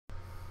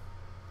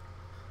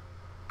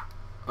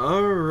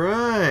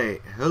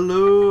Alright,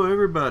 hello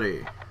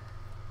everybody.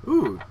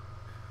 Ooh,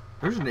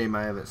 there's a name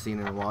I haven't seen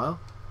in a while.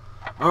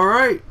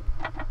 Alright,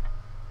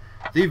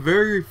 the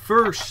very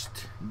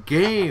first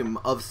game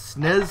of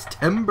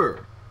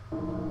SNEStember,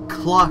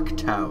 Clock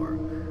Tower,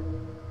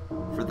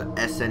 for the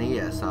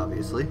SNES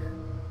obviously.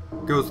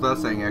 Goes without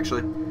saying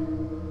actually.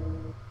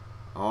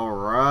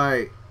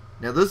 Alright,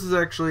 now this is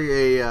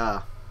actually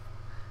a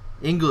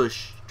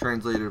English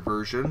translated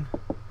version.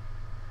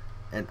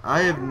 And I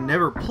have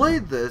never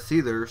played this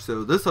either,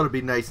 so this ought to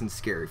be nice and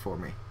scary for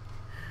me.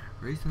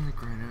 Raised in the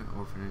Granite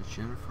Orphanage,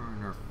 Jennifer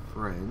and her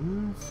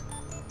friends.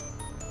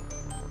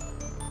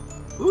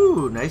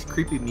 Ooh, nice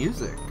creepy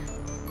music.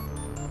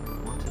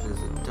 Wanted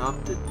as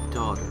adopted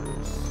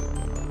daughters.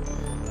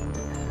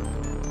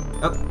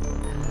 Yep.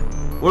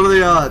 What are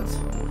the odds?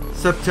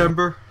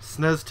 September,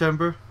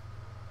 SNEStember,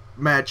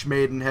 match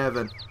made in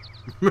heaven.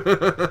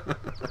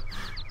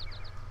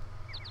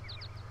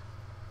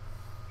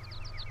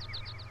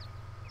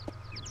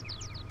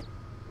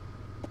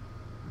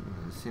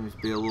 Seems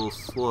to be a little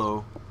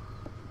slow.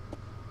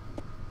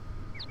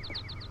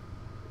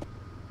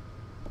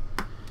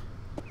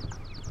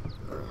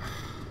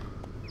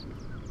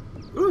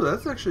 Ooh,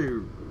 that's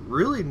actually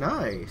really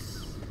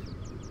nice.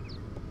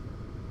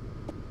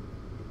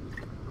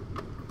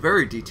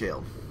 Very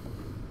detailed.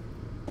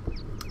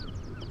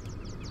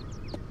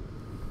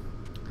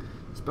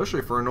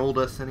 Especially for an old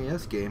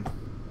SNES game.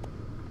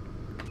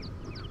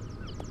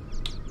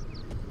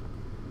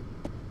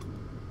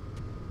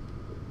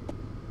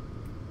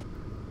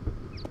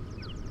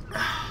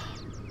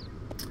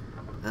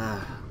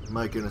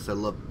 My goodness, I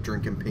love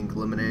drinking pink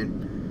lemonade.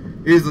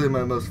 Easily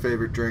my most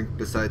favorite drink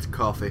besides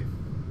coffee.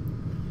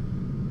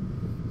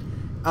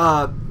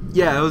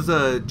 Yeah, it was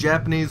a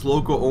Japanese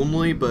local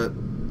only, but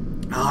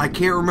I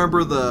can't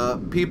remember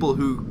the people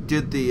who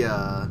did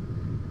the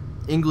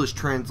English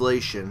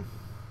translation.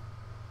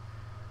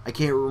 I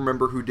can't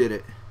remember who did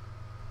it.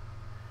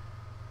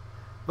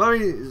 But I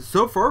mean,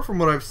 so far from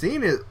what I've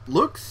seen, it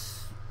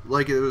looks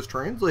like it was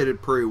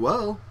translated pretty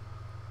well.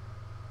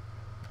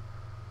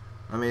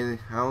 I mean,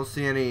 I don't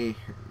see any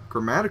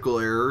grammatical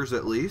errors,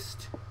 at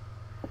least.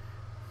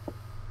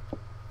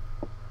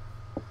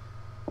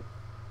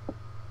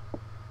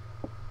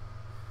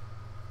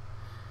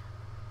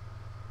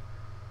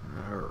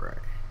 Alright.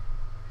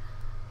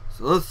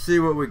 So let's see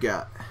what we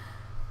got.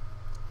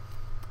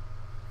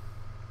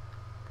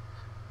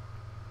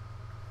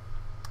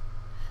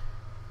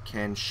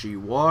 Can she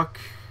walk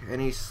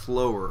any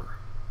slower?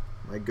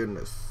 My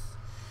goodness.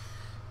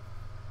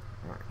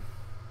 Alright.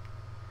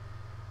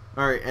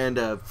 Alright,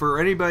 and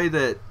for anybody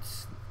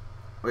that's...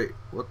 Wait,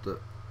 what the...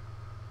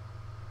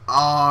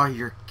 Oh,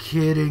 you're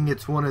kidding.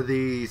 It's one of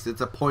these.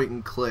 It's a point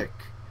and click.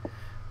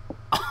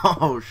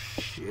 Oh,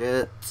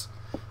 shit.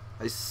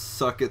 I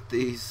suck at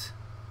these.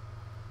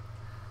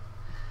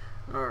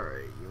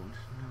 Alright, you want to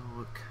know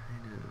what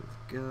kind of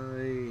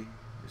guy...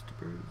 Mr.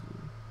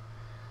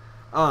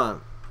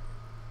 Bird.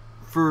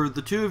 For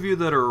the two of you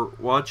that are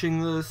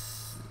watching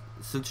this,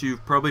 since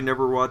you've probably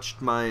never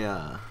watched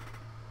my,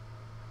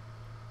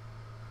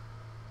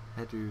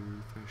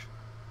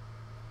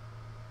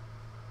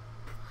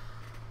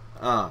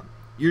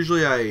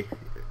 usually I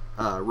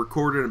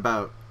record in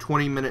about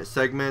 20-minute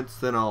segments,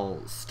 then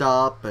I'll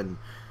stop and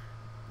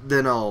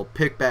then I'll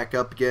pick back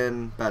up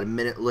again about a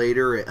minute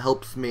later. It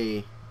helps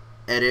me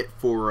edit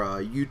for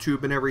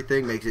YouTube and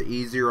everything, makes it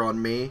easier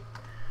on me.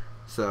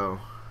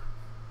 So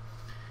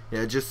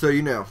yeah, just so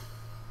you know.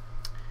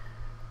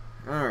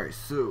 Alright,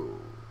 so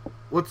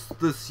what's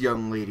this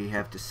young lady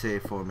have to say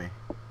for me?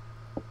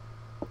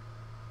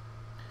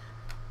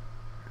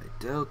 I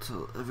doubt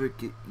I'll ever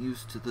get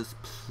used to this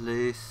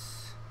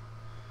place.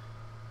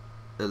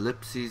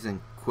 Ellipses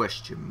and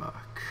question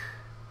mark.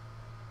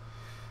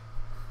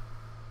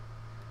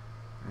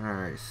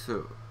 Alright,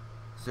 so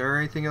is there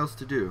anything else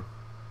to do?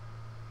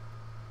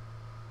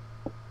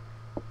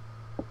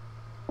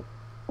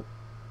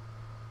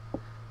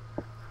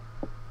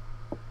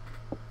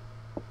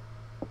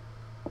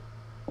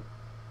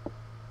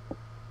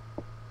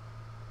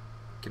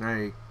 Can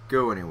I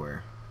go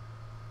anywhere?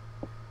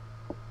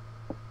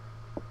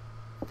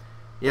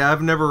 Yeah,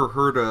 I've never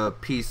heard of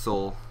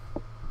Peasel.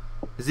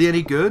 Is he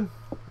any good?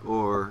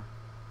 Or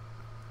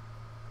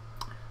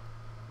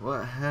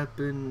what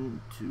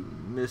happened to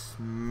Miss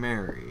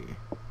Mary?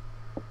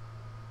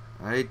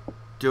 I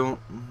don't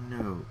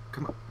know.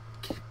 Come on.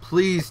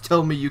 Please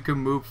tell me you can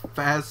move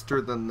faster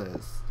than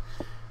this.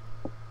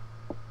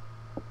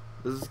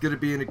 This is going to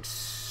be an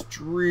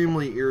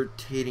extremely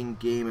irritating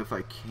game if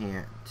I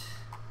can't.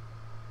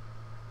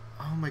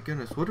 Oh my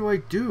goodness, what do I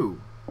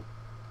do?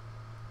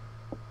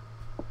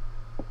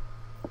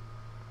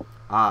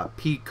 Ah,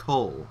 P.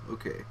 Cole.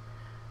 Okay.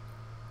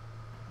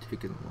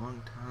 Taking a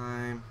long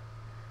time.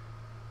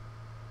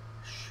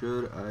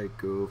 Should I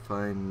go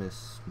find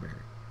Miss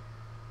Mary?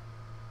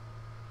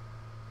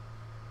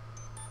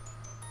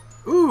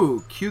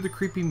 Ooh, cue the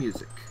creepy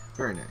music.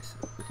 Very nice.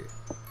 Okay.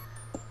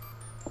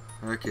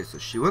 Okay, so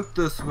she went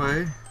this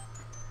way.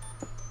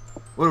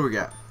 What do we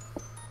got?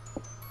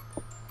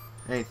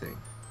 Anything.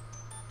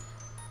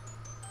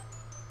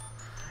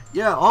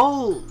 Yeah,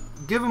 I'll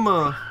give him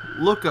a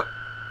look up.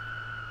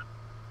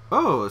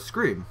 Oh, a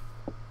scream.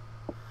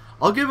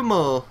 I'll give him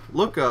a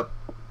look up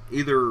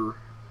either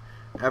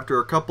after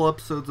a couple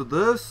episodes of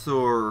this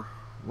or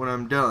when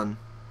I'm done.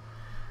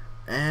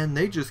 And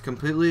they just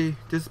completely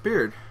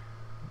disappeared.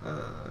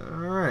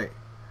 Alright.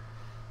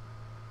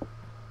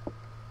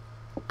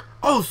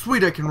 Oh,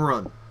 sweet, I can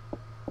run.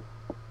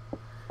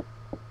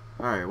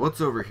 Alright, what's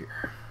over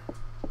here?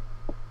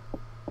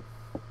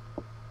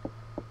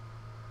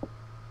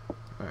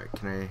 Alright,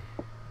 can I...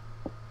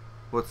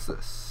 What's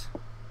this?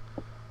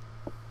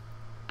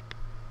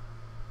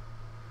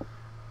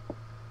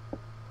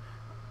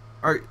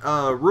 Alright,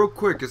 real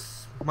quick,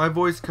 is my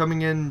voice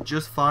coming in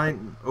just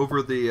fine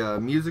over the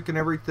music and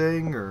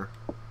everything, or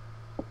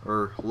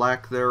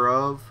lack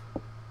thereof?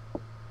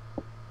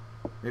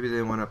 Maybe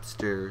they went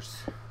upstairs.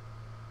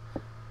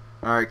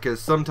 Alright,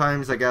 because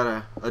sometimes I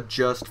gotta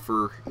adjust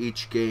for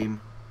each game.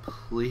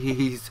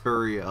 Please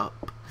hurry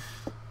up.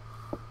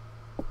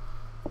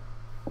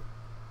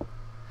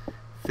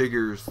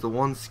 Figures, the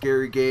one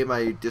scary game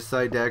I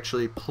decide to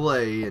actually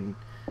play, and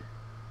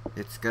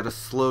it's got a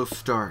slow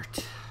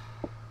start.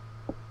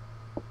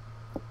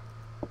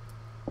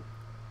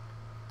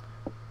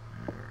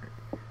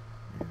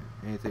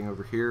 Anything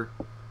over here?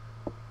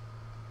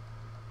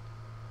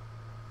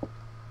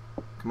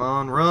 Come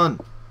on, run!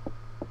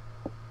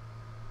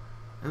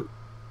 Oh.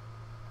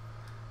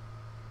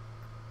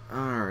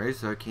 Alright,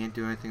 so I can't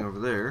do anything over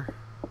there.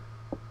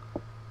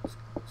 Let's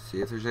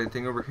see if there's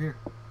anything over here.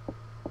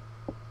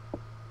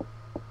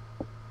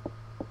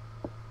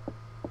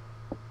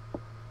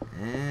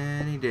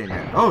 Any day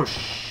now. Oh,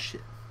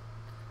 shit.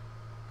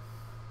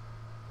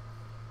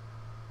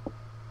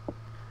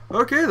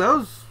 Okay, that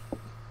was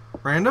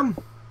random.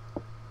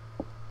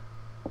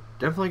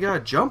 Definitely got a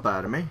jump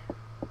out of me.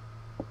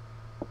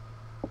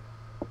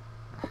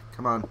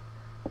 Come on.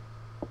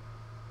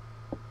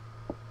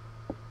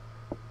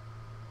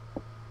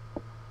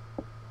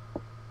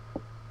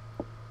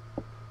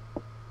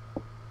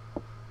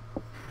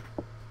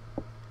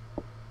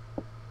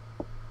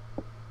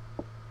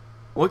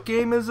 What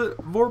game is it,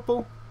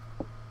 Vorpal?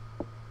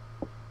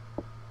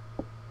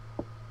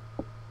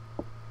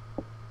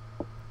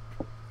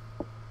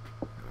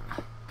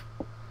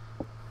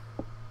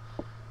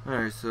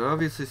 Alright, so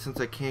obviously since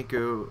I can't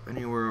go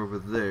anywhere over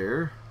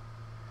there,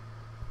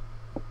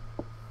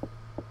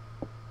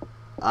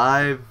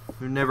 I've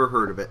never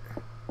heard of it.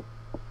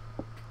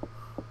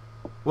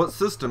 What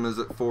system is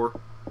it for?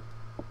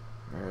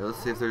 Alright,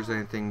 let's see if there's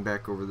anything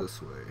back over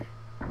this way.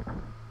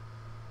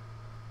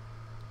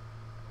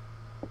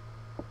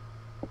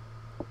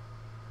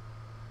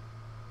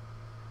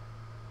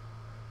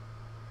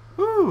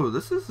 Ooh,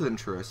 this is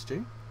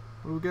interesting.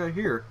 What do we got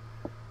here?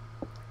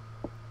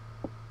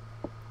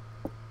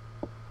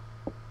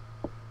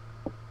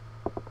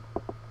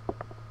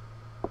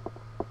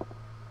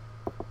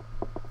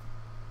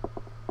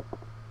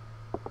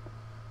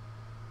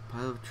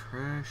 Pile of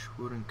trash,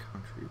 wood and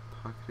country,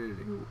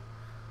 pocketed.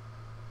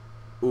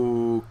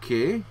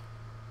 Okay.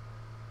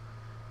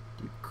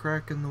 Deep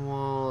crack in the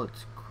wall,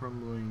 it's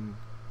crumbling.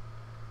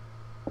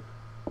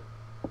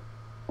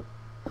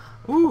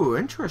 Ooh,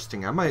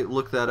 interesting. I might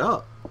look that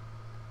up.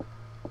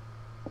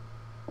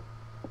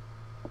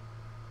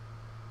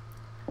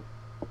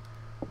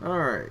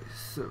 Alright,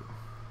 so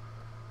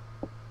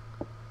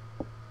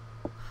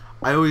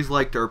I always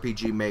liked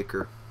RPG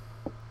Maker.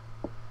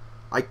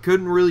 I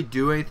couldn't really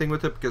do anything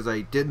with it because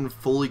I didn't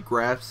fully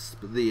grasp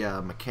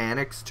the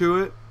mechanics to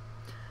it.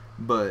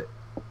 But,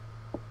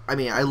 I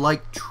mean, I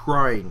liked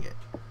trying it.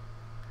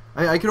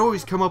 I could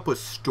always come up with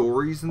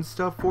stories and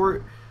stuff for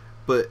it,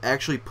 but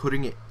actually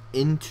putting it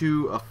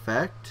into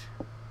effect,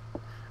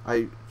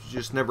 I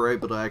just never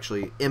able to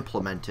actually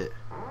implement it.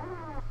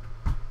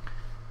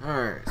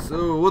 Alright,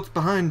 so what's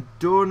behind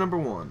door number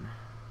 1?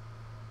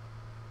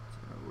 So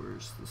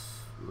where's this?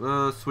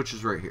 Switch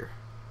is right here.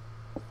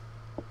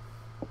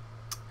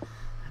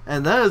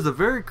 And that is a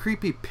very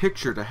creepy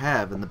picture to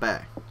have in the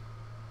back.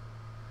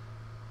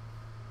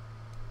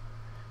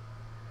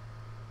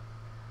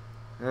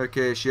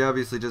 Okay, she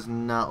obviously does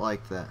not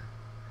like that.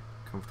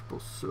 Comfortable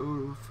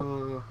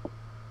sofa.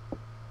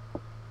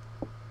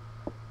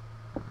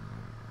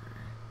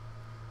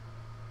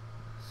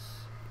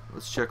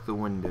 Let's check the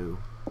window.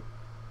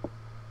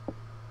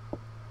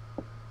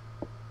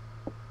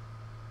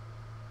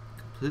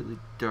 Completely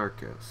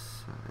dark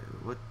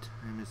outside. What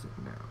time is it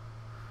now?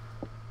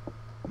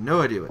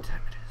 No idea what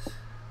time it is.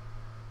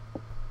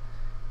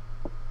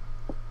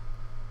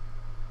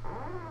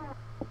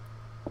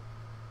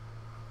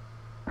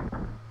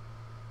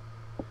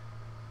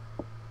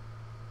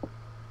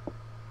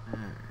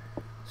 Alright,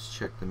 let's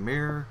check the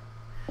mirror.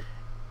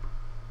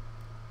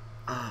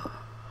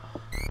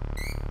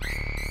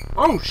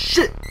 Oh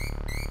shit!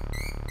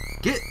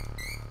 Get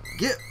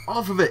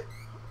off of it!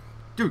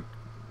 Dude.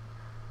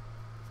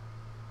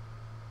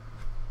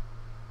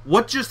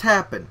 What just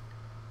happened?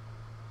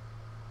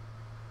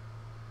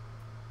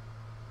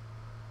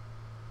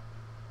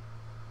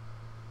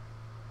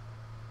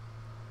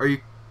 Are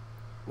you...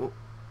 Well,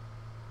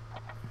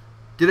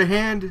 Did a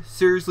hand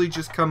seriously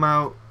just come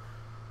out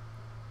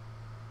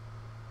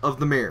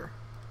of the mirror?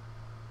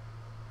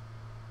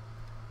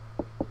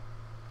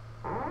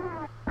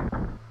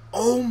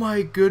 Oh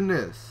my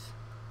goodness.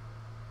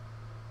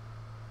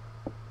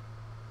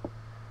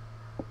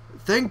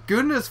 Thank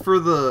goodness for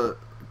the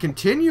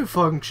continue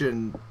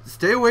function.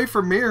 Stay away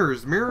from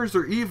mirrors. Mirrors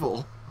are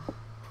evil.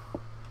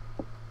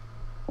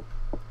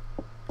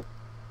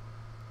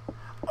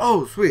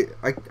 Oh, sweet.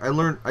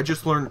 I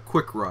just learned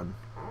quick run.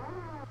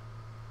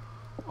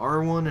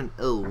 R1 and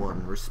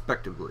L1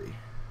 respectively.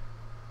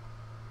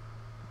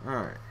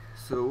 Alright,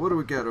 so what do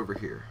we got over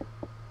here?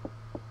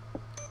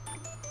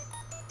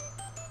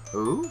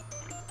 Oh?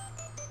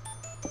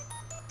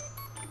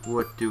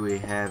 What do we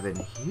have in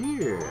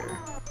here?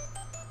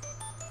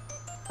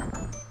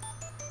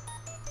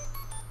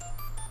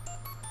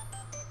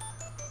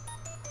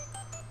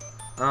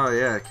 Oh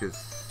yeah,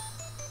 because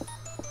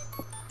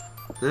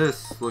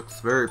this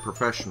looks very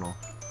professional.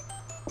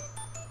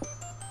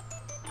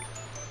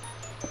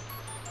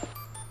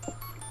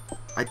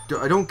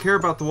 I don't care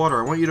about the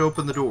water. I want you to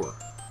open the door.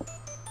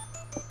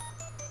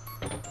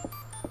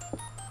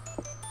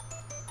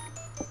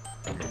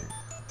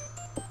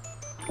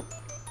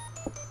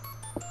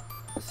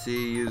 Let's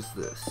see, use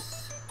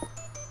this.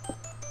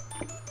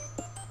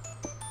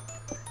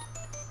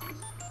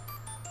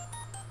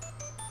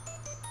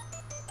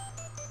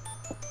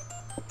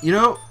 You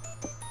know,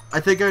 I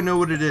think I know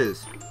what it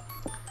is.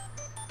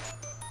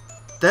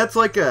 That's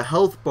like a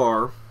health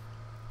bar,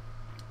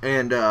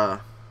 and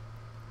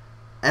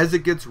as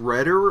it gets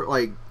redder,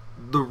 like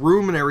the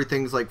room and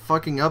everything's like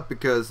fucking up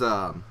because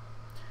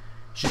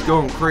she's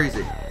going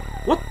crazy.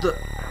 What the?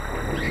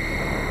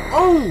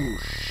 Oh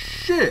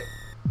shit!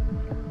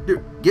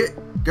 Dude,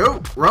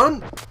 go,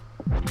 run!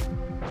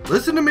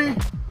 Listen to me,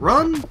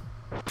 run!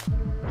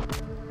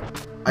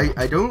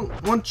 I don't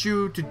want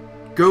you to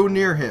go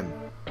near him.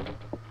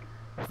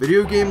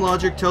 Video game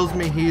logic tells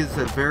me he is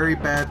a very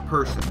bad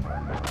person.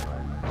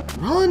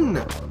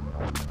 Run!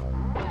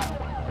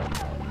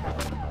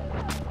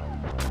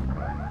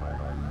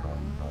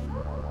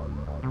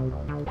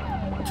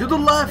 To the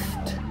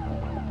left!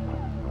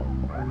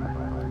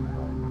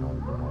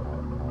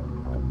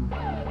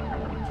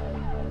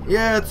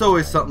 Yeah, it's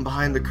always something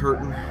behind the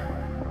curtain.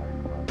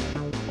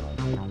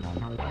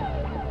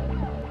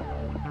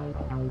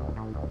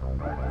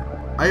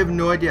 I have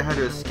no idea how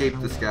to escape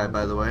this guy,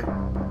 by the way.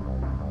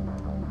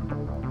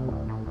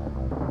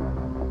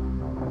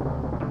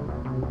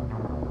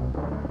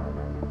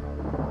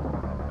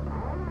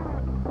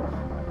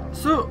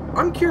 So,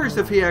 I'm curious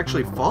if he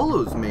actually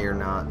follows me or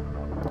not.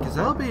 Because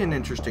that'll be an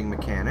interesting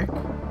mechanic.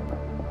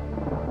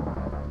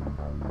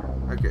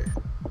 Okay.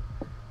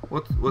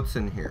 What's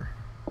in here?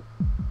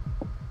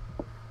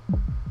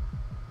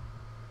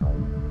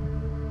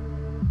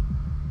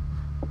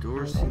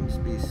 Door seems to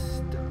be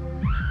stuck.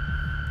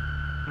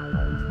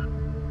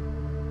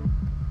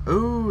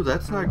 Oh,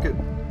 that's not good.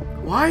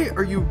 Why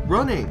are you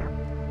running?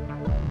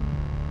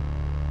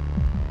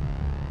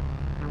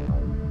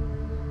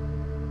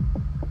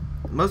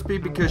 It must be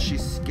because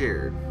she's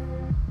scared.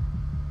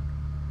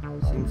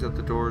 Seems that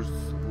the door's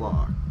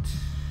locked.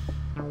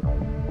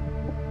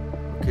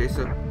 Okay,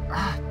 so...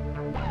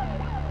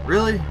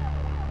 Really?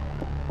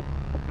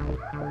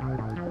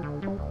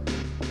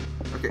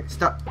 Okay,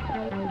 stop.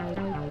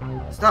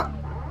 Stop!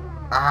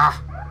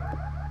 Ah!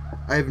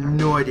 I have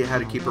no idea how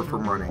to keep her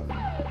from running.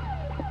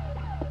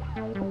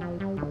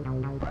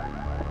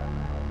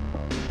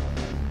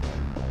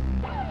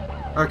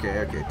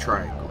 Okay,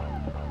 triangle.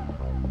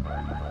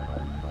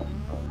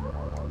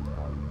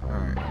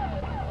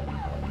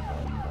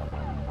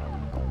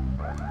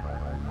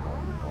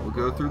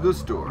 Go through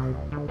this door.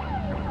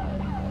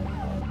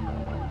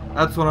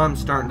 That's what I'm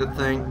starting to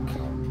think.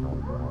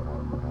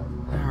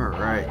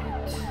 Alright.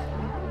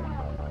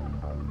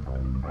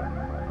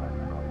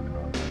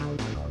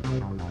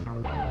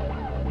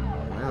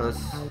 Yeah,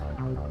 let's...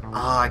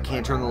 I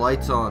can't turn the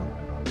lights on.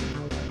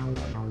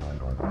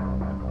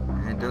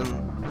 And it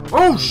doesn't...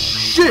 Oh,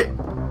 shit!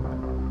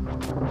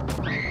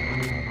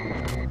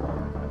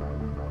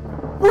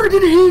 Where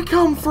did he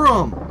come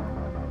from?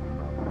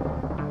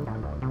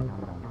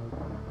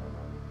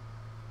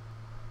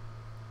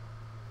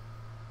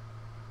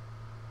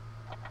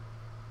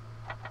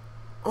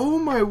 Oh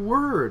my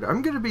word,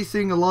 I'm gonna be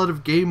seeing a lot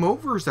of game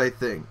overs, I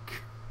think.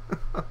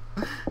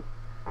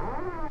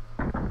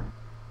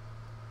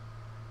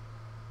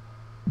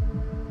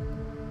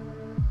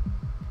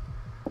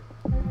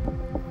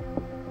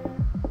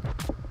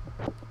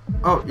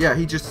 Oh yeah,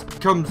 he just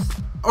comes...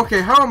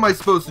 Okay, how am I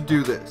supposed to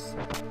do this?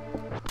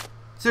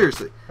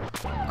 Seriously,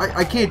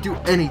 I can't do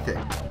anything.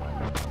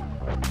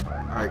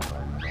 Alright.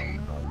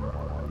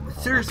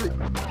 Seriously.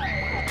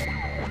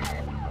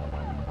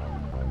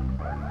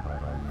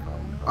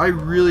 I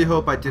really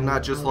hope I did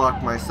not just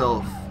lock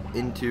myself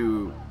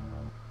into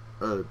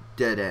a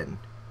dead end.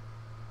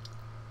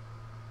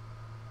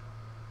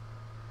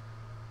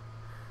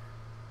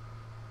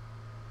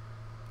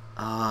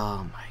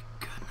 Oh my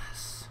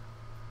goodness.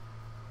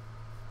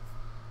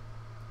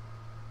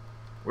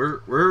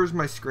 Where's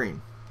my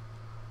screen?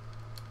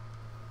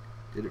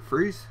 Did it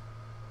freeze?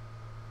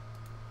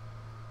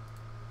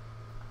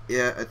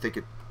 Yeah, I think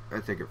it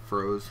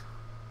froze.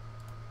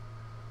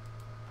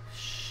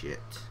 Shit.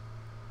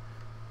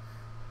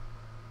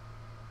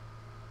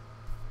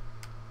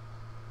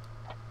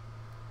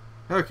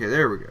 Okay,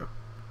 there we go.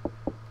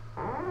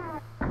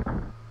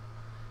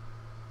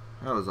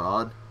 That was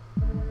odd.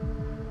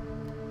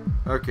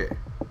 Okay.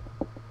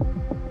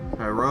 So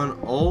I run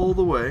all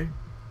the way.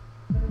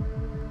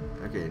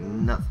 Okay,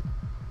 nothing.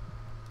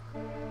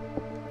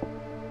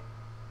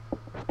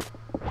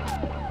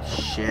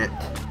 Shit.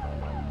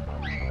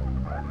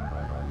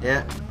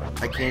 Yeah,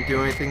 I can't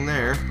do anything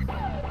there.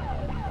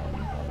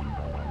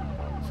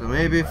 So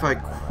maybe if I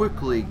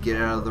quickly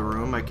get out of the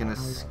room, I can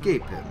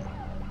escape him.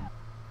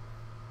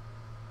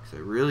 Because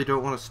I really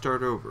don't want to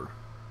start over.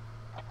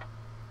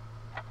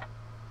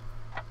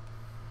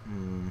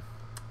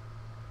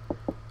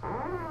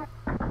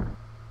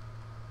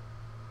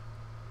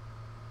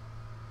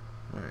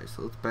 Alright,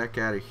 so let's back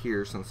out of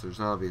here since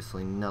there's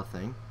obviously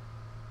nothing.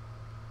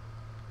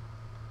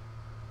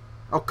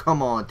 Oh,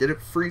 come on. Did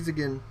it freeze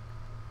again?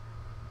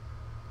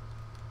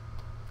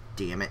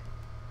 Damn it.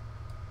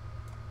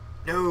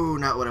 No,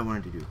 not what I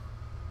wanted to do.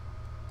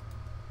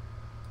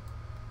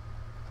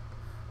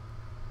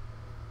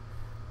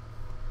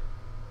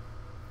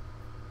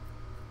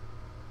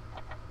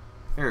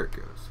 There it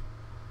goes.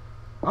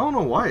 I don't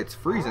know why it's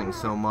freezing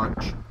so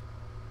much.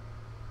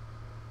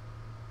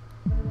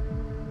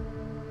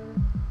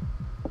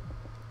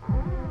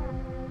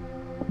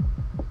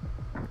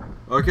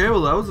 Okay,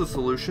 well that was a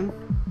solution.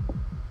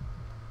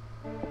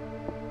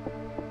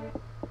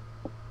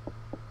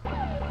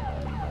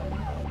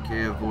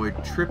 Okay,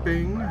 avoid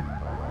tripping.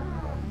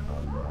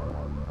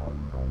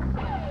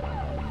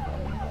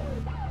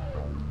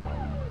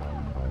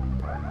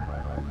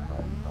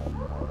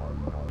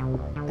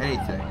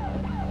 Anything.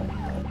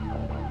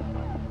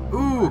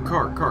 Ooh,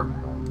 car.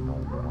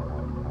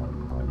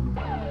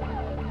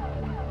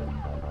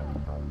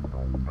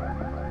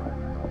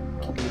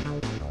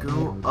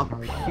 Go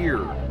up here.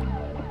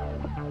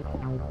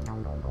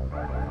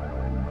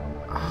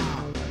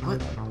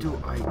 What do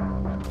I...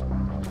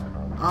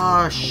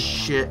 Ah,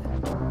 shit.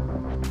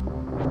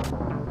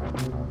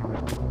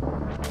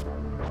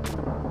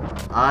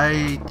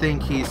 I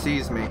think he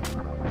sees me.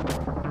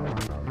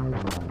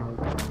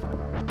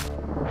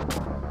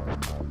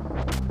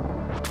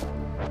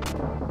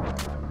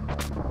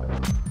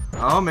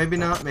 Oh, maybe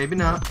not, maybe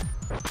not.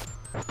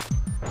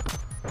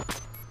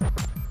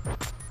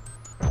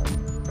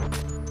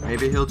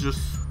 Maybe he'll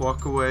just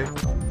walk away.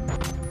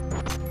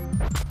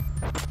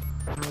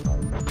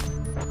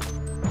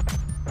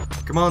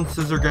 Come on,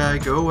 scissor guy,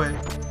 go away.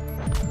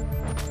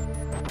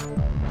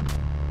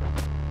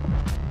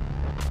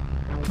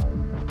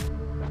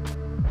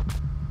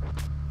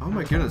 Oh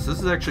my goodness, this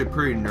is actually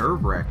pretty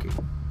nerve-wracking.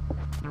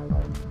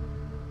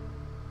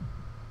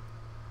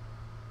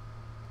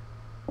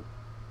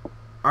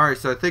 Alright,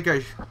 so I think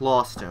I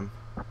lost him.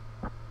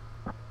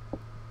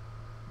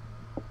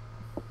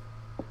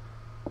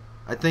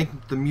 I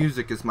think the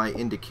music is my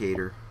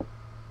indicator.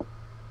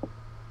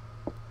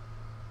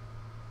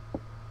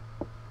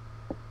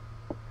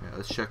 Yeah,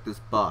 let's check this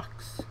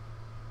box.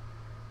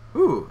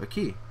 Ooh, a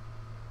key.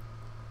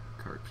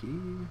 Car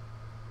key.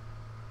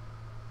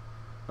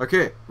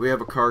 Okay, we have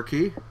a car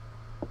key.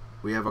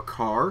 We have a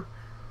car.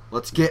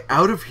 Let's get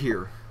out of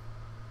here.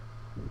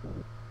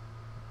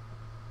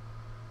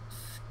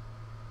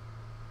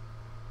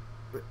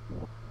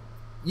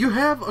 You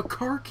have a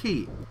car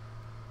key.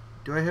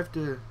 Do I have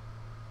to...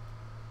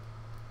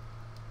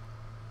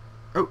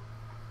 Oh.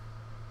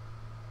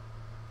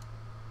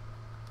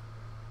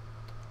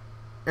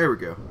 There we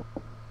go.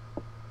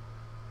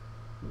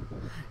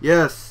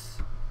 Yes.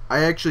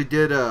 I actually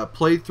did a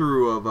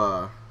playthrough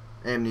of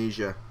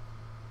Amnesia.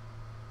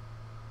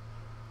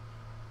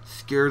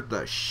 Scared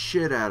the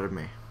shit out of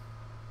me.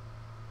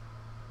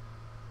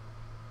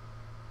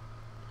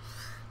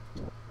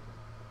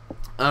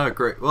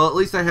 Great. Well, at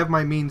least I have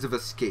my means of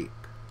escape.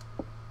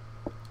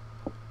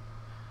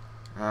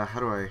 How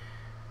do I...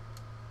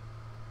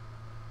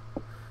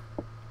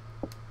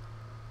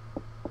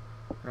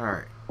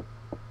 Alright.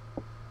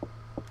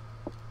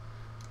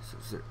 So,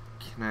 is there...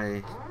 Can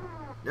I...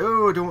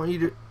 No, I don't want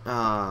you to...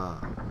 I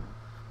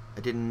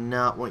did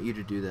not want you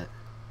to do that.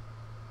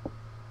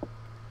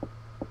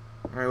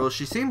 Alright, well,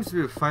 she seems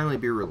to finally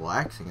be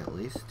relaxing, at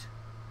least.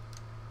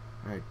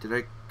 Alright, did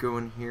I go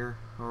in here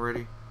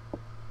already?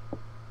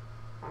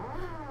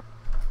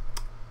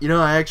 You know,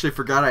 I actually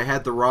forgot I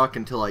had the rock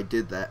until I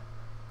did that.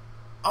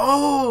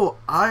 Oh,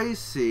 I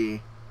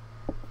see.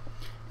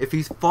 If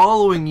he's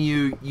following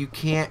you, you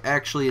can't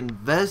actually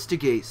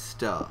investigate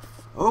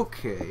stuff.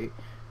 Okay.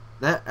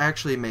 That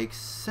actually makes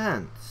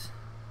sense.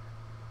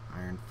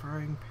 Iron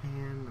frying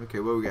pan.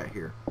 Okay, what we got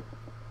here?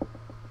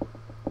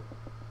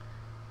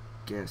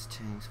 Gas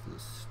tanks for the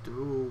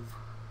stove.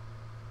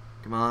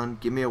 Come on,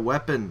 give me a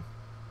weapon.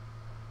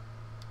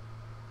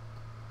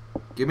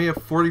 Give me a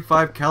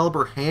 .45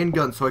 caliber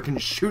handgun so I can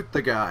shoot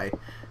the guy.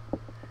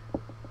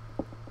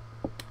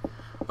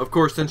 Of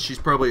course, since she's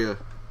probably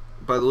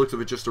about by the looks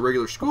of it just a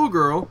regular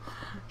schoolgirl,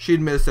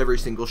 she'd miss every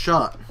single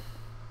shot.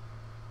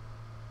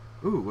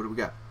 Ooh, what do we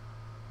got?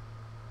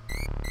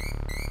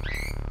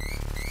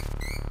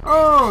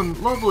 Oh,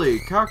 lovely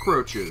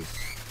cockroaches.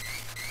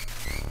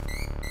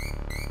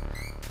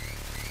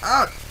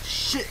 Ah,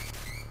 shit.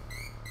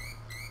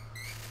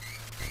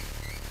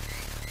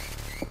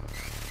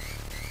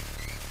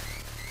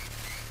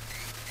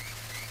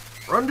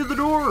 Run to the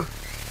door.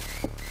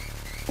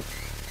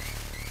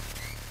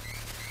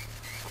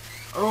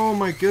 Oh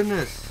my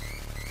goodness.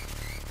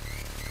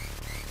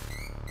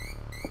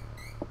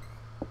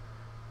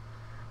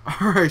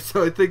 Alright,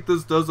 so I think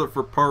this does it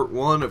for part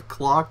 1 of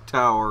Clock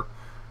Tower.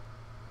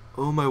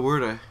 Oh my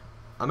word,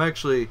 I'm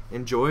actually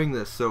enjoying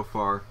this so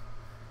far.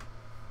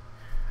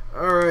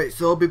 Alright,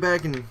 so I'll be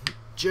back in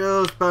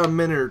just about a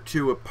minute or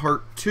two with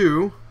part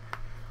 2.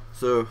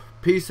 So,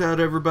 peace out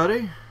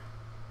everybody.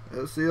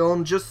 I'll see you all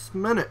in just a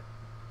minute.